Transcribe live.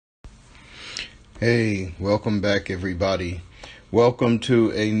Hey, welcome back everybody. Welcome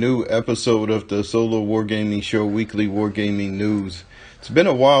to a new episode of the Solo Wargaming Show Weekly Wargaming News. It's been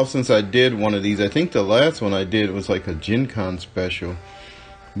a while since I did one of these. I think the last one I did was like a Gen Con special.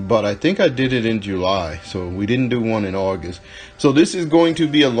 But I think I did it in July, so we didn't do one in August. So this is going to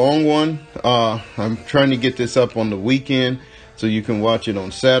be a long one. I'm trying to get this up on the weekend so you can watch it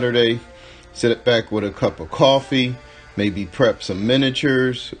on Saturday. Sit back with a cup of coffee. Maybe prep some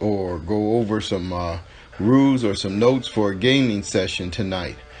miniatures or go over some rules or some notes for a gaming session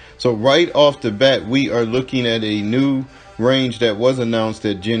tonight. So right off the bat, we are looking at a new range that was announced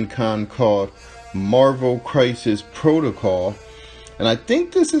at Gen Con called Marvel Crisis Protocol. And I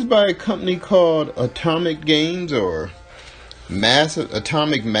think this is by a company called Atomic Games or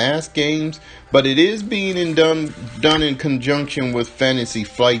Atomic Mass Games. But it is being done in conjunction with Fantasy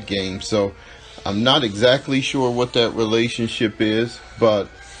Flight Games. So I'm not exactly sure what that relationship is, but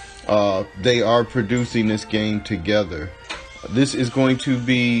they are producing this game together. This is going to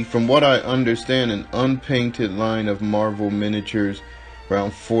be, from what I understand, an unpainted line of Marvel miniatures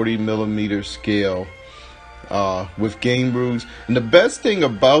around 40mm scale with game rules. And the best thing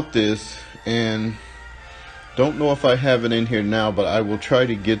about this, and don't know if I have it in here now, but I will try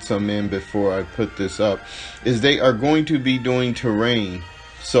to get some in before I put this up, is they are going to be doing terrain.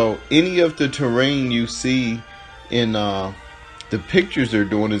 So any of the terrain you see in the pictures they're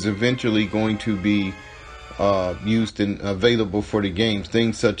doing is eventually going to be used and available for the games.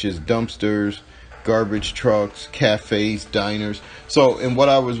 Things such as dumpsters, garbage trucks, cafes, diners. So, and what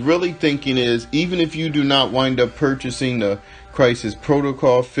I was really thinking is, even if you do not wind up purchasing the Crisis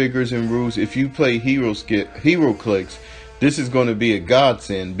Protocol figures and rules, if you play HeroClix, this is going to be a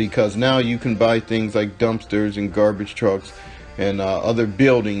godsend, because now you can buy things like dumpsters and garbage trucks and other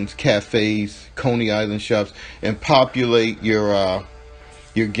buildings, cafes, Coney Island shops, and populate your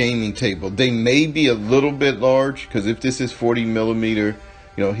gaming table. They may be a little bit large, because if this is 40mm,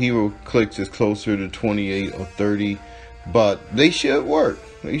 you know, HeroClix is closer to 28 or 30, but they should work.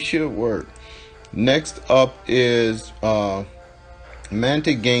 They should work. Next up is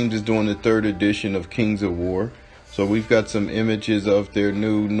Mantic Games is doing the 3rd edition of Kings of War. So we've got some images of their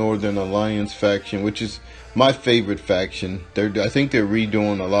new Northern Alliance faction, which is my favorite faction. I think they're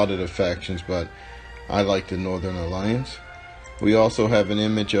redoing a lot of the factions, but I like the Northern Alliance. We also have an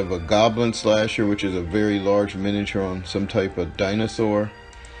image of a Goblin Slasher, which is a very large miniature on some type of dinosaur.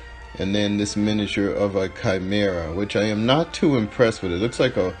 And then this miniature of a Chimera, which I am not too impressed with. It looks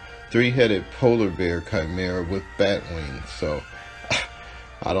like a 3-headed polar bear Chimera with bat wings. So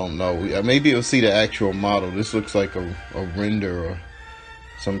I don't know. Maybe you'll see the actual model. This looks like a render or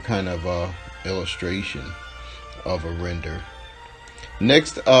some kind of illustration of a render.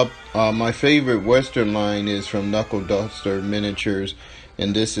 Next up, my favorite Western line is from Knuckle Duster Miniatures,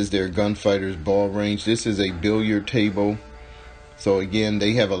 and this is their Gunfighters Ball Range. This is a billiard table. So again,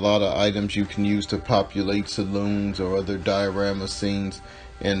 they have a lot of items you can use to populate saloons or other diorama scenes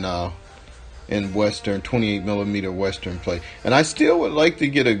in Western, 28mm Western play. And I still would like to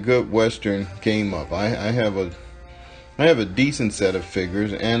get a good Western game up. I have a decent set of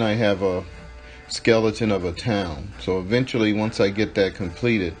figures, and I have a skeleton of a town. So eventually, once I get that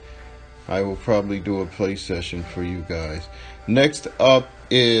completed, I will probably do a play session for you guys. Next up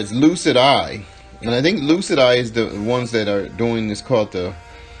is Lucid Eye, and I think Lucid Eye is the ones that are doing this, called the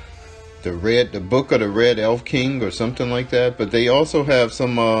Book of the Red Elf King or something like that. But they also have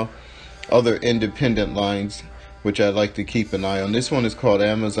some other independent lines which I like to keep an eye on. This one is called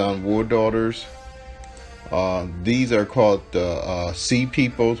Amazon War Daughters. These are called the Sea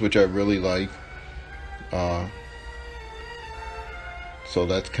Peoples, which I really like. So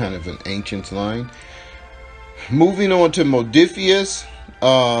that's kind of an ancient line. Moving on to Modiphius.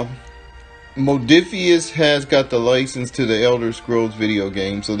 Modiphius has got the license to the Elder Scrolls video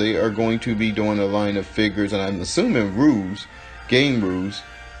game, so they are going to be doing a line of figures, and I'm assuming rules, game rules,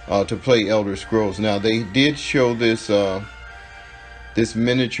 to play Elder Scrolls. Now they did show this this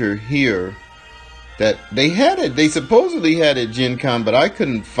miniature here that they supposedly had at Gen Con, but I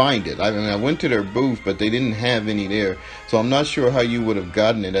couldn't find it. I mean, I went to their booth, but they didn't have any there, so I'm not sure how you would have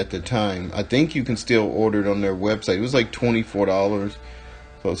gotten it at the time. I think you can still order it on their website. It was like $24,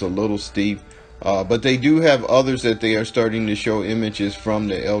 so it's a little steep. But they do have others that they are starting to show images from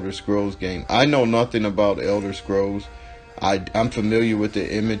the Elder Scrolls game. I know nothing about Elder Scrolls. I'm familiar with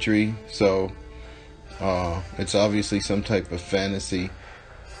the imagery, so it's obviously some type of fantasy.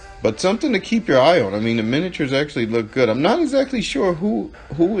 But something to keep your eye on. I mean, the miniatures actually look good. I'm not exactly sure who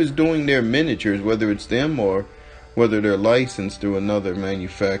is doing their miniatures, whether it's them or whether they're licensed through another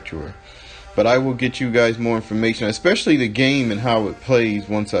manufacturer. But I will get you guys more information, especially the game and how it plays,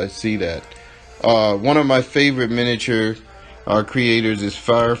 once I see that. One of my favorite miniature creators is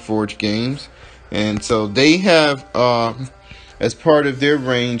Fireforge Games, and so they have, as part of their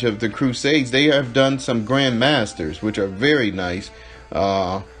range of the Crusades, they have done some Grand Masters, which are very nice.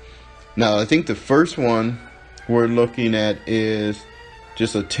 Now, I think the first one we're looking at is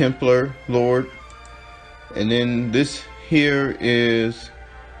just a Templar Lord, and then this here is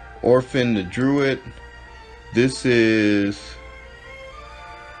Orphan the Druid. This is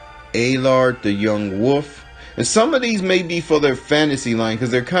Alard the Young Wolf. And some of these may be for their fantasy line,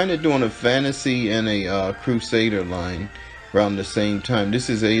 because they're kind of doing a fantasy and a Crusader line around the same time. This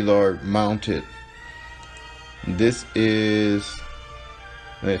is Alard mounted. This is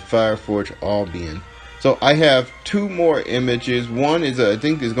a Fireforge Albion. So I have two more images. One is, I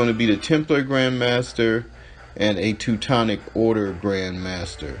think, is going to be the Templar Grandmaster and a Teutonic Order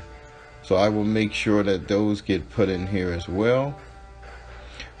Grandmaster. So I will make sure that those get put in here as well.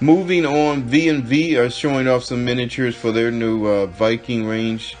 Moving on, V&V are showing off some miniatures for their new Viking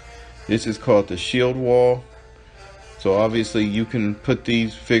range. This is called the Shield Wall. So obviously you can put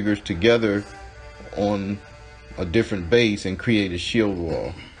these figures together on a different base and create a shield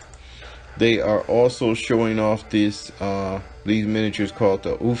wall. They are also showing off these miniatures called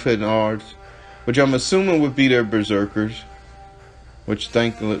the Ufenards, which I'm assuming would be their berserkers, which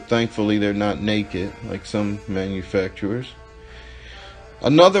thankfully they're not naked like some manufacturers.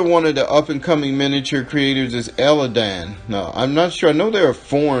 Another one of the up-and-coming miniature creators is Eladan. Now, I'm not sure. I know they're a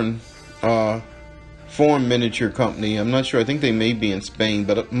foreign miniature company. I'm not sure. I think they may be in Spain.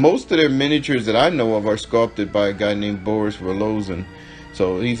 But most of their miniatures that I know of are sculpted by a guy named Boris Verlozen.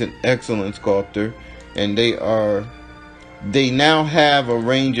 So he's an excellent sculptor. And they now have a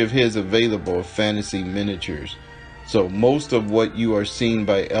range of his available of fantasy miniatures. So most of what you are seeing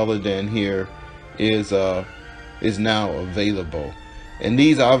by Eladan here is now available. And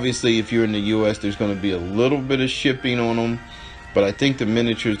these, obviously, if you're in the US, there's going to be a little bit of shipping on them, but I think the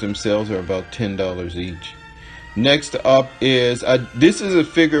miniatures themselves are about $10 each. Next up is, this is a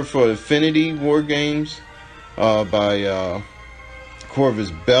figure for Affinity Wargames by Corvus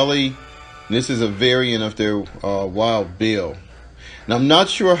Belli. This is a variant of their Wild Bill. Now, I'm not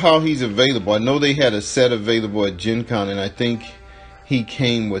sure how he's available. I know they had a set available at Gen Con, and I think he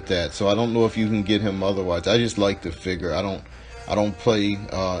came with that, so I don't know if you can get him otherwise. I just like the figure. I don't play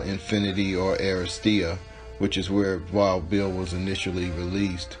Infinity or Aristea, which is where Wild Bill was initially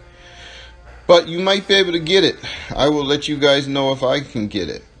released. But you might be able to get it. I will let you guys know if I can get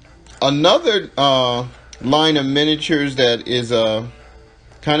it. Another line of miniatures that is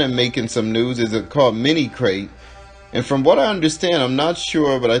kind of making some news is called Mini Crate. And from what I understand, I'm not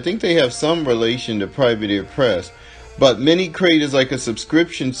sure, but I think they have some relation to Privateer Press. But Mini Crate is like a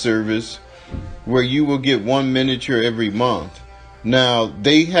subscription service where you will get one miniature every month. Now,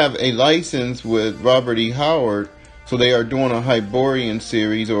 they have a license with Robert E. Howard, so they are doing a Hyborian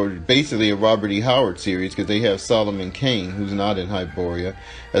series, or basically a Robert E. Howard series, because they have Solomon Kane, who's not in Hyboria,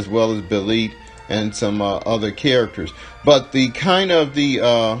 as well as Belit and some other characters. But the kind of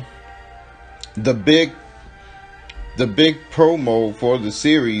the big promo for the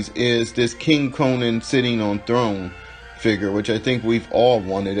series is this King Conan sitting on throne figure, which I think we've all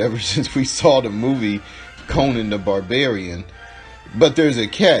wanted ever since we saw the movie Conan the Barbarian. But there's a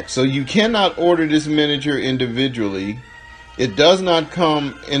catch. So you cannot order this miniature individually. It does not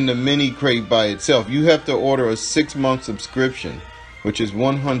come in the mini crate by itself. You have to order a 6-month subscription, which is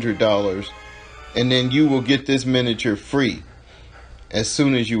 $100, and then you will get this miniature free as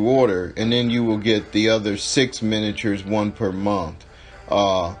soon as you order, and then you will get the other 6 miniatures, 1 per month.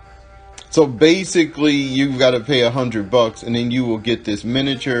 So basically you've got to pay $100, and then you will get this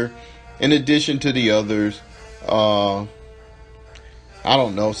miniature in addition to the others. I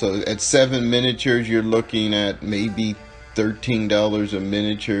don't know, so at 7 miniatures you're looking at maybe $13 a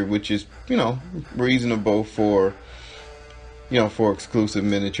miniature, which is, you know, reasonable for, you know, for exclusive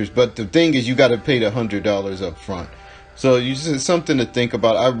miniatures. But the thing is, you got to pay the $100 up front. So it's something to think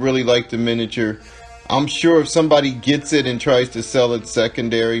about. I really like the miniature. I'm sure if somebody gets it and tries to sell it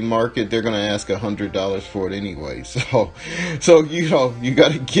secondary market, they're going to ask $100 for it anyway. So you know, you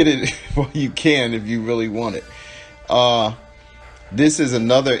got to get it while you can if you really want it. This is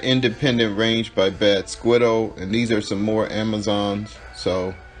another independent range by Bad Squiddo, and these are some more Amazons.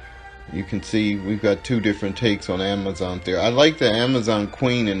 So you can see we've got 2 different takes on Amazon there. I like the Amazon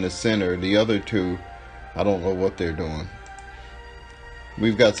Queen in the center. The other 2, I don't know what they're doing.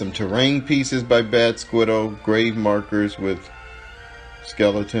 We've got some terrain pieces by Bad Squiddo, grave markers with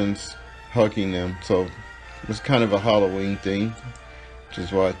skeletons hugging them. So it's kind of a Halloween theme, which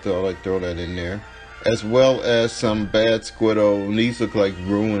is why I thought I'd throw that in there. As well as some Bad Squiddo, and these look like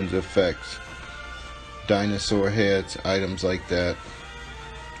ruins effects. dinosaur heads, items like that.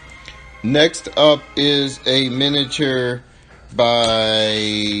 Next up is a miniature by,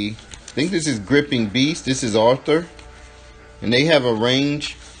 I think this is Gripping Beast. This is Arthur, and they have a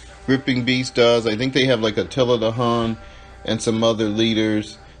range. Gripping Beast does. I think they have like Attila the Hun and some other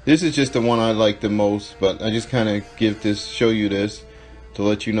leaders. This is just the one I like the most, but I just kind of show you this to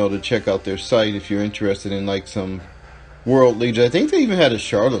let you know to check out their site if you're interested in like some world leaders. I think they even had a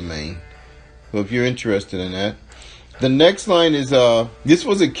Charlemagne, so if you're interested in that. The next line is this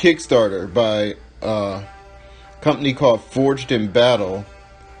was a Kickstarter by a company called Forged in Battle,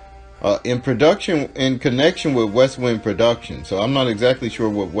 in connection with West Wind Productions. So I'm not exactly sure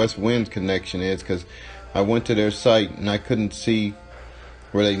what West Wind's connection is, because I went to their site and I couldn't see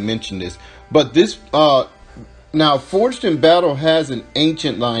where they mentioned this. But this now Forged in Battle has an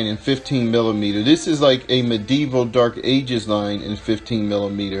ancient line in 15mm. This is like a medieval Dark Ages line in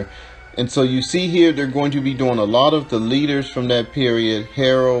 15mm. And so you see here they're going to be doing a lot of the leaders from that period: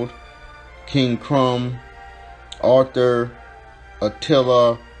 Harold, King Crumb, Arthur,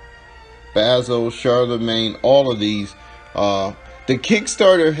 Attila, Basil, Charlemagne, all of these. The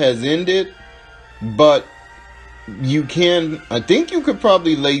Kickstarter has ended, but I think you could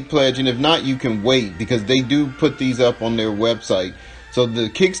probably late pledge, and if not, you can wait, because they do put these up on their website. So the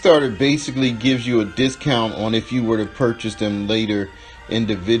Kickstarter basically gives you a discount on if you were to purchase them later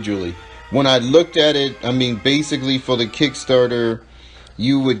individually. When I looked at it, I mean, basically for the Kickstarter,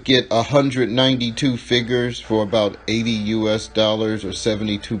 you would get 192 figures for about $80 or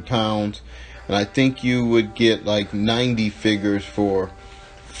 72 pounds. And I think you would get like 90 figures for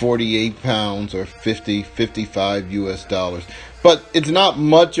 48 pounds or 55 US dollars. But it's not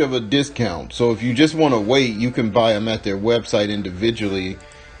much of a discount. So if you just want to wait, you can buy them at their website individually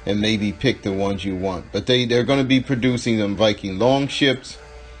and maybe pick the ones you want. But they're going to be producing them Viking Longships,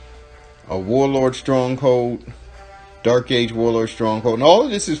 a Warlord Stronghold, Dark Age Warlord Stronghold, and all of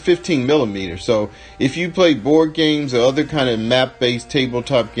this is 15mm. So if you play board games or other kind of map-based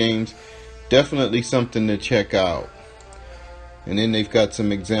tabletop games, definitely something to check out. And then they've got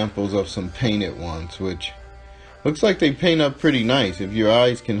some examples of some painted ones, which looks like they paint up pretty nice if your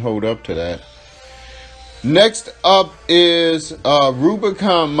eyes can hold up to that. Next up is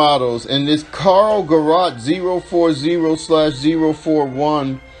Rubicon models, and this Carl Garot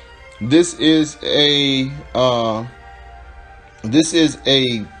 040/041. This is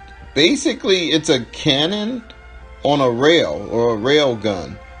basically it's a cannon on a rail, or a rail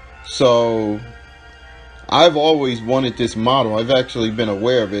gun. So I've always wanted this model. I've actually been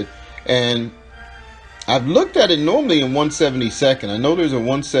aware of it, and I've looked at it normally in 1/72. I know there's a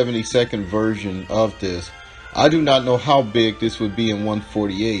 1/72 version of this. I do not know how big this would be in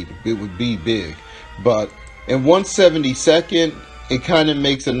 1/48. It would be big, but in 1/72, it kind of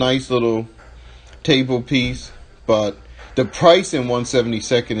makes a nice little table piece. But the price in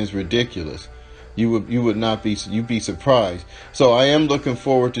 1/72 is ridiculous. You'd be surprised. So I am looking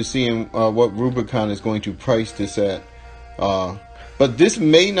forward to seeing what Rubicon is going to price this at. But this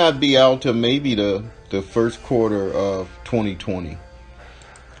may not be out till maybe the first quarter of 2020.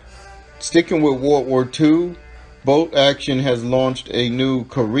 Sticking with World War II, Bolt Action has launched a new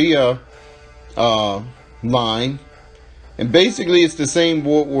Korea line. And basically it's the same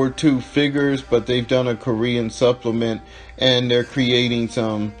World War II figures, but they've done a Korean supplement, and they're creating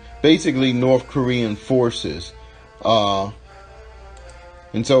some basically North Korean forces. And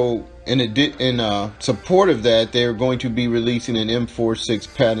so in support of that, they're going to be releasing an M46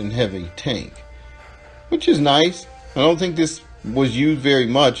 Patton Heavy tank, which is nice. I don't think this was used very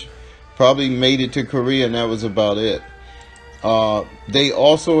much. Probably made it to Korea and that was about it. They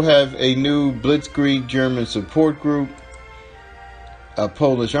also have a new Blitzkrieg German support group, a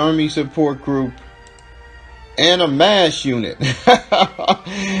Polish Army support group, and a MASH unit.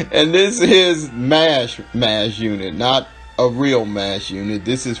 And this is MASH unit, not a real MASH unit.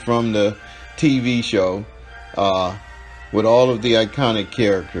 This is from the TV show, with all of the iconic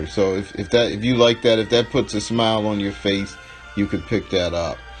characters. So if you like that, if that puts a smile on your face, you could pick that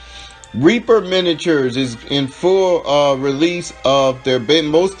up. Reaper Miniatures is in full release of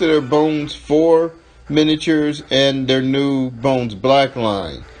most of their Bones 4 miniatures and their new Bones Black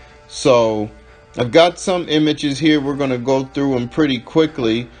line. So I've got some images here. We're going to go through them pretty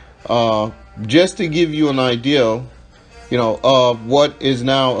quickly, just to give you an idea, of what is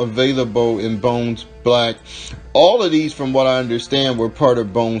now available in Bones Black. All of these, from what I understand, were part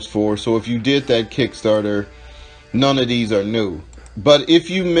of Bones 4. So if you did that Kickstarter, none of these are new. But if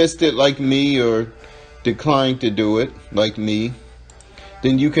you missed it like me, or declined to do it like me,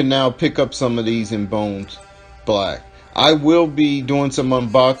 then you can now pick up some of these in Bones Black. I will be doing some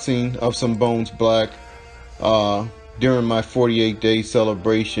unboxing of some Bones Black during my 48-day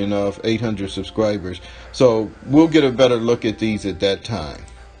celebration of 800 subscribers. So we'll get a better look at these at that time.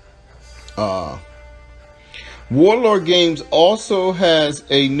 Warlord Games also has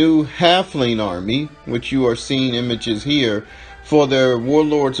a new halfling army, which you are seeing images here, for their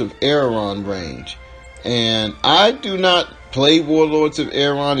Warlords of Eraron range. And I do not play Warlords of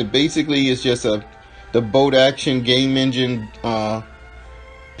Eraron. It basically is just the boat action game engine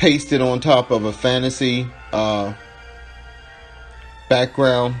pasted on top of a fantasy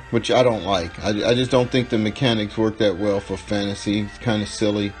background, which I don't like. I just don't think the mechanics work that well for fantasy. It's kind of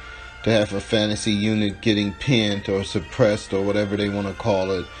silly to have a fantasy unit getting pinned or suppressed or whatever they want to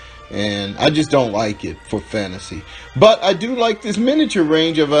call it. And I just don't like it for fantasy. But I do like this miniature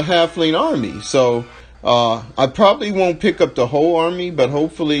range of a halfling army. So I probably won't pick up the whole army, but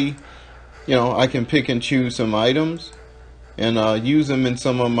hopefully, you know, I can pick and choose some items and use them in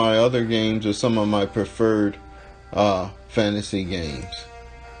some of my other games or some of my preferred fantasy games.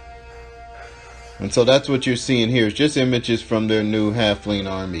 And so that's what you're seeing here. It's just images from their new halfling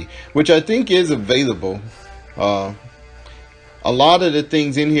army, which I think is available. A lot of the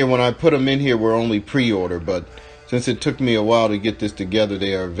things in here, when I put them in here, were only pre-order, but since it took me a while to get this together,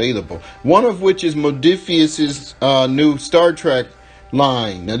 they are available. One of which is Modifius's new Star Trek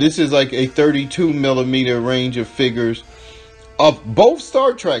line. Now this is like a 32mm range of figures of both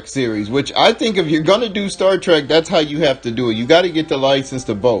Star Trek series, which I think if you're gonna do Star Trek, that's how you have to do it. You got to get the license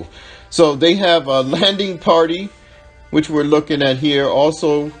to both. So they have a landing party, which we're looking at here,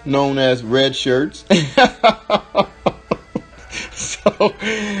 also known as red shirts. So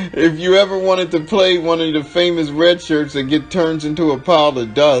if you ever wanted to play one of the famous red shirts that turns into a pile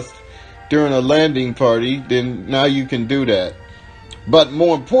of dust during a landing party, then now you can do that. But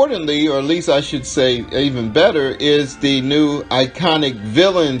more importantly, or at least I should say even better, is the new iconic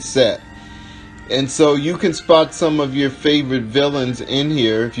villain set. And so you can spot some of your favorite villains in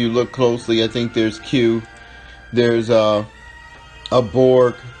here if you look closely. I think there's Q, there's a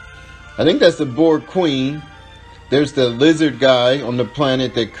Borg, I think that's the Borg Queen. There's the lizard guy on the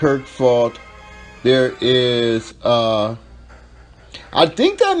planet that Kirk fought. There is I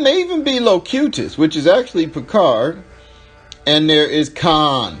think that may even be Locutus, which is actually Picard. And there is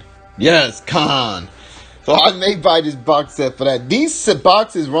Khan. Yes, Khan. So I may buy this box set for that. These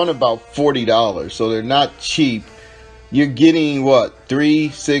boxes run about $40, so they're not cheap. You're getting, what, 3,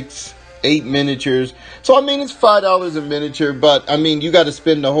 6, 8 miniatures. So, I mean, it's $5 a miniature, but, I mean, you got to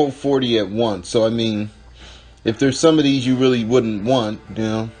spend the whole $40 at once. So, I mean, if there's some of these you really wouldn't want,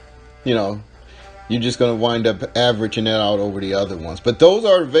 you know, you're just going to wind up averaging that out over the other ones. But those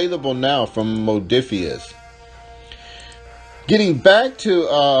are available now from Modifius. Getting back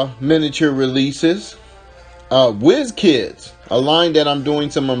to miniature releases, WizKids, a line that I'm doing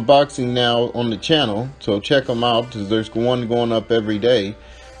some unboxing now on the channel, so check them out because there's one going up every day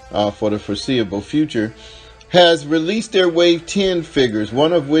for the foreseeable future, has released their Wave 10 figures,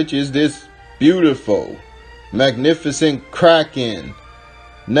 one of which is this beautiful, magnificent Kraken.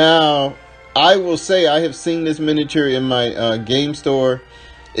 Now, I will say I have seen this miniature in my game store.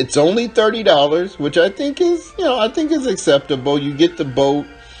 It's only $30, which I think is, I think is acceptable. You get the boat,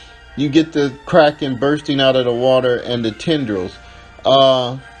 you get the Kraken bursting out of the water, and the tendrils.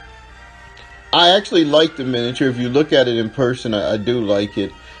 I actually like the miniature. If you look at it in person, I do like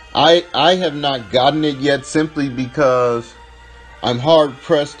it. I have not gotten it yet simply because I'm hard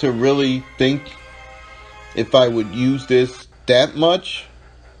pressed to really think if I would use this that much.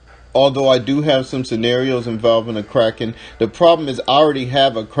 Although I do have some scenarios involving a Kraken. The problem is I already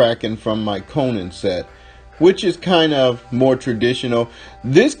have a Kraken from my Conan set, which is kind of more traditional.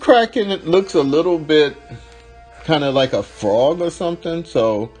 This Kraken looks a little bit kind of like a frog or something,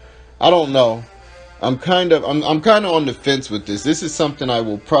 so I don't know. I'm kind of on the fence with this. This is something I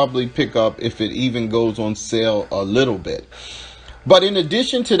will probably pick up if it even goes on sale a little bit. But in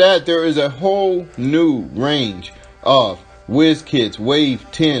addition to that, there is a whole new range of WizKids Wave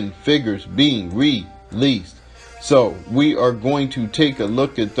 10 figures being released. So we are going to take a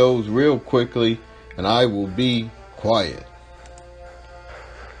look at those real quickly, and I will be quiet.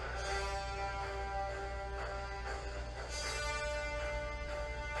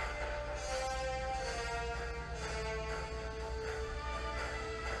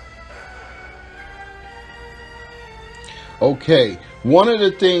 Okay, one of the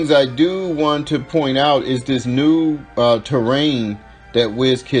things I do want to point out is this new terrain that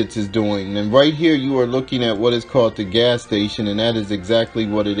WizKids is doing. And right here you are looking at what is called the gas station, and that is exactly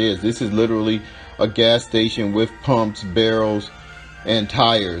what it is. This is literally a gas station with pumps, barrels, and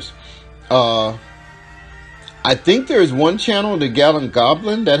tires. I I think there's one channel, the Gallon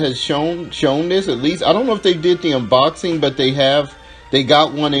Goblin, that has shown this. At least I don't know if they did the unboxing, but they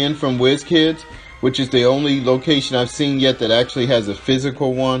got one in from WizKids, which is the only location I've seen yet that actually has a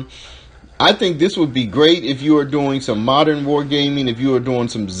physical one. I think this would be great if you are doing some modern wargaming. If you are doing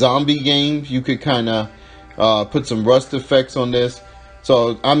some zombie games, you could kind of put some rust effects on this.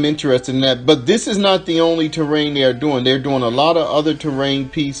 So I'm interested in that. But this is not the only terrain they are doing. They're doing a lot of other terrain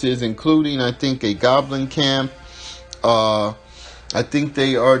pieces, including, I think, a goblin camp. I think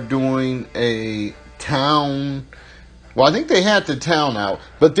they are doing a town. Well, I think they had the town out,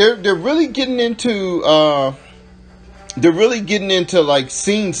 but they're really getting into like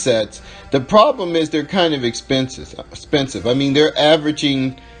scene sets. The problem is they're kind of expensive. I mean, they're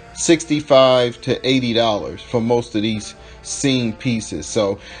averaging $65 to $80 for most of these scene pieces.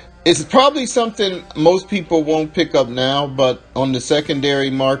 So it's probably something most people won't pick up now, but on the secondary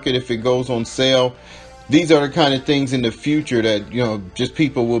market, if it goes on sale, these are the kind of things in the future that, you know, just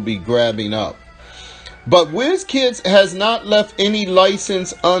people will be grabbing up. But WizKids has not left any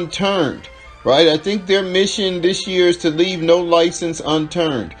license unturned, right? I think their mission this year is to leave no license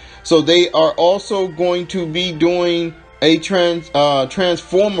unturned. So they are also going to be doing a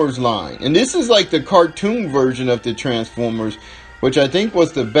Transformers line. And this is like the cartoon version of the Transformers, which I think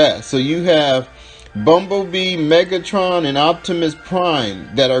was the best. So you have Bumblebee, Megatron, and Optimus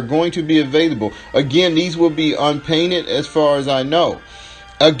Prime that are going to be available. Again, these will be unpainted as far as I know.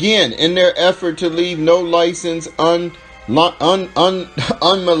 Again, in their effort to leave no license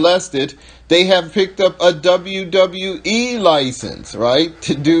unmolested, they have picked up a WWE license, right?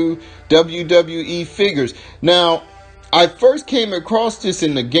 To do WWE figures. Now, I first came across this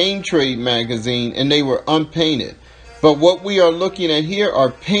in the Game Trade magazine, and they were unpainted. But what we are looking at here are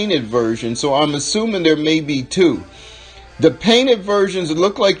painted versions, so I'm assuming there may be two. The painted versions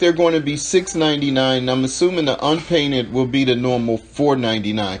look like they're going to be $6.99, and I'm assuming the unpainted will be the normal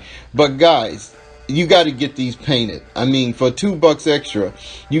 $4.99. But guys, you got to get these painted. I mean, for $2 extra,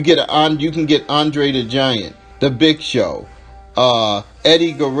 you can get Andre the Giant, The Big Show,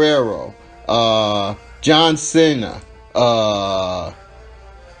 Eddie Guerrero, John Cena.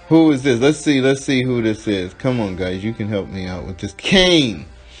 Who is this? Let's see who this is. Come on, guys, you can help me out with this. Kane,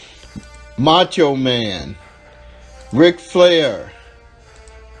 Macho Man, Ric Flair,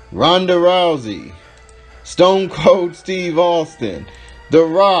 Ronda Rousey, Stone Cold Steve Austin, The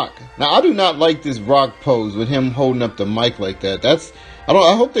Rock. Now, I do not like this Rock pose with him holding up the mic like that.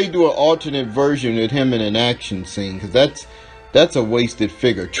 I hope they do an alternate version with him in an action scene, because that's a wasted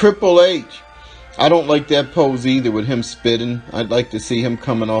figure. Triple H. I don't like that pose either with him spitting. I'd like to see him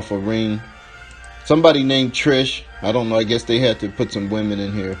coming off a ring. Somebody named Trish. I don't know. I guess they had to put some women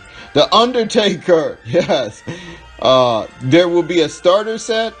in here. The Undertaker. Yes. There will be a starter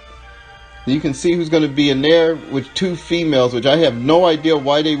set. You can see who's going to be in there with 2 females, which I have no idea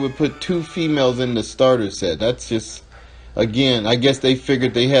why they would put 2 females in the starter set. That's just, again, I guess they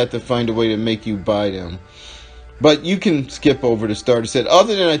figured they had to find a way to make you buy them. But you can skip over the starter set.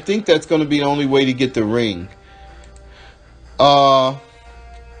 Other than I think that's going to be the only way to get the ring.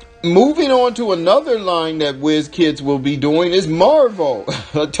 Moving on to another line that WizKids will be doing is Marvel.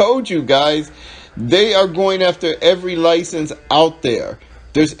 I told you guys, they are going after every license out there.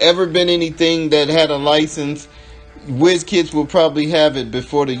 If there's ever been anything that had a license, WizKids will probably have it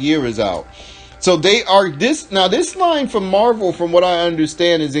before the year is out. So they are this line from Marvel, from what I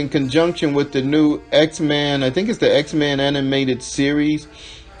understand, is in conjunction with the new X-Men. I think it's the X-Men animated series,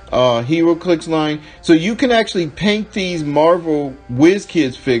 HeroClix line. So you can actually paint these Marvel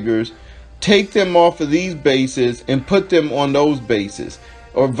WizKids figures, take them off of these bases, and put them on those bases,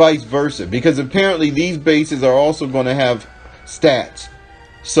 or vice versa. Because apparently these bases are also going to have stats.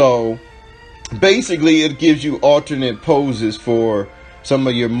 So basically it gives you alternate poses for some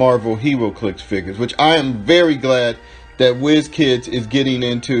of your Marvel HeroClix figures, which I am very glad that WizKids is getting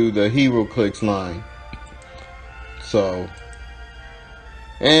into the HeroClix line. So,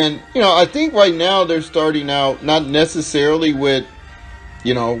 and you know, I think right now they're starting out not necessarily with,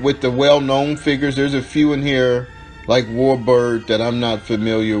 you know, with the well-known figures. There's a few in here like Warbird that I'm not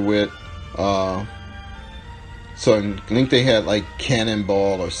familiar with. So I think they had like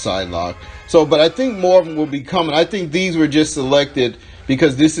Cannonball or Psylocke. So, but I think more of them will be coming. I think these were just selected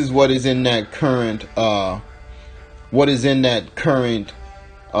because this is what is in that current HeroClix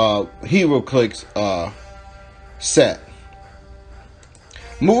set.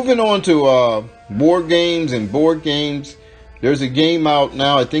 Moving on to war games and board games. There's a game out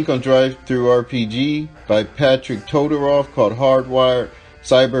now, I think on Drive-Thru-RPG by Patrick Todorov called Hardwired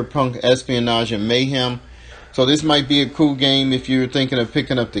Cyberpunk Espionage and Mayhem. So this might be a cool game if you're thinking of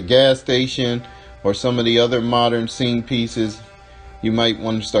picking up the gas station, or some of the other modern scene pieces, you might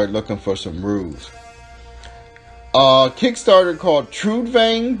want to start looking for some rules. Kickstarter called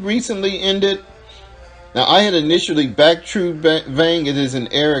Trudvang recently ended. Now, I had initially backed Trudvang. It is an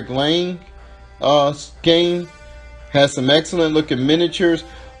Eric Lang game. Has some excellent looking miniatures,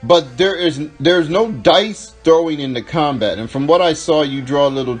 but there's no dice throwing in the combat. And from what I saw, you draw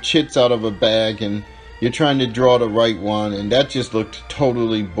little chits out of a bag and you're trying to draw the right one, and that just looked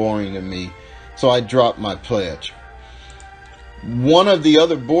totally boring to me. So I dropped my pledge. One of the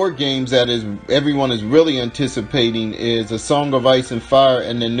other board games that everyone is really anticipating is A Song of Ice and Fire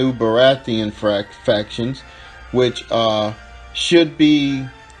and the new Baratheon factions, which should be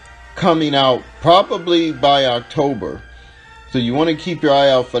coming out probably by October. So you want to keep your eye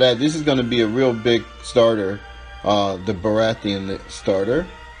out for that. This is going to be a real big starter, the Baratheon starter.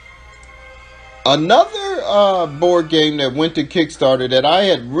 Another board game that went to Kickstarter that I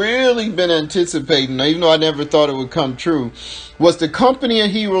had really been anticipating, even though I never thought it would come true, was the Company of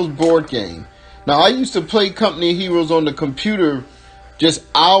Heroes board game. Now, I used to play Company of Heroes on the computer just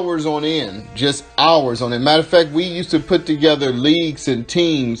hours on end. Just hours on end. Matter of fact, we used to put together leagues and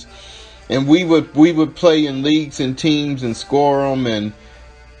teams, and we would play in leagues and teams and score them, and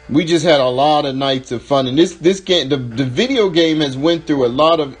we just had a lot of nights of fun. And this game, the video game has went through a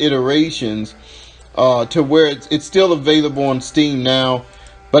lot of iterations to where it's still available on Steam now,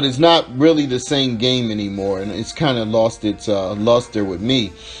 but it's not really the same game anymore, and it's kind of lost its luster with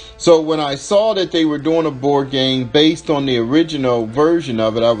me. So when I saw that they were doing a board game based on the original version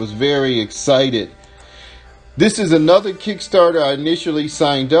of it, I was very excited. This is another Kickstarter I initially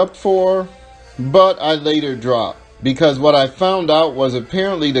signed up for, but I later dropped. Because what I found out was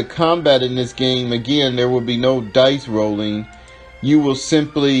apparently the combat in this game, again, there will be no dice rolling. You will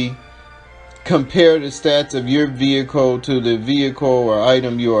simply compare the stats of your vehicle to the vehicle or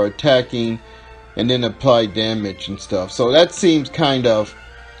item you are attacking, and then apply damage and stuff. So that seems kind of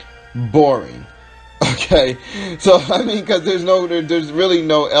boring. Okay, so I mean, because there's really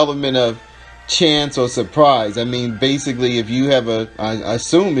no element of chance or surprise. I mean, basically, if you have I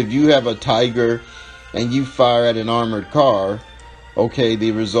assume if you have a tiger and you fire at an armored car, okay,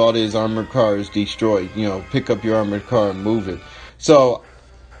 the result is armored car is destroyed. You know, pick up your armored car and move it. So,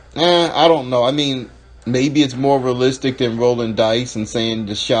 I don't know. I mean, maybe it's more realistic than rolling dice and saying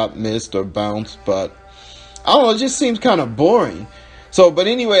the shot missed or bounced, but I don't know, it just seems kind of boring. So, but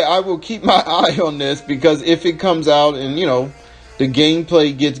anyway, I will keep my eye on this, because if it comes out and, you know, the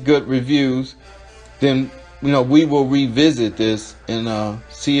gameplay gets good reviews, then, you know, we will revisit this and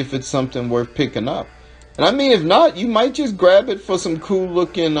see if it's something worth picking up. And I mean, if not, you might just grab it for some cool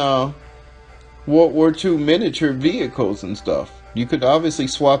looking World War II miniature vehicles and stuff. You could obviously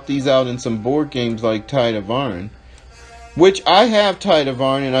swap these out in some board games like Tide of Iron, which I have Tide of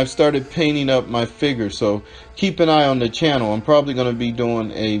Iron, and I've started painting up my figures, so keep an eye on the channel. I'm probably going to be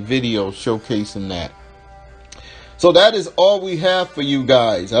doing a video showcasing that. So that is all we have for you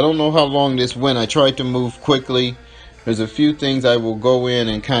guys. I don't know how long this went. I tried to move quickly. There's a few things I will go in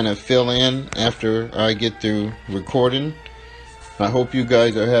and kind of fill in after I get through recording. I hope you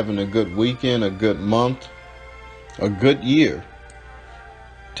guys are having a good weekend, a good month, a good year.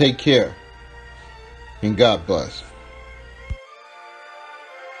 Take care, and God bless.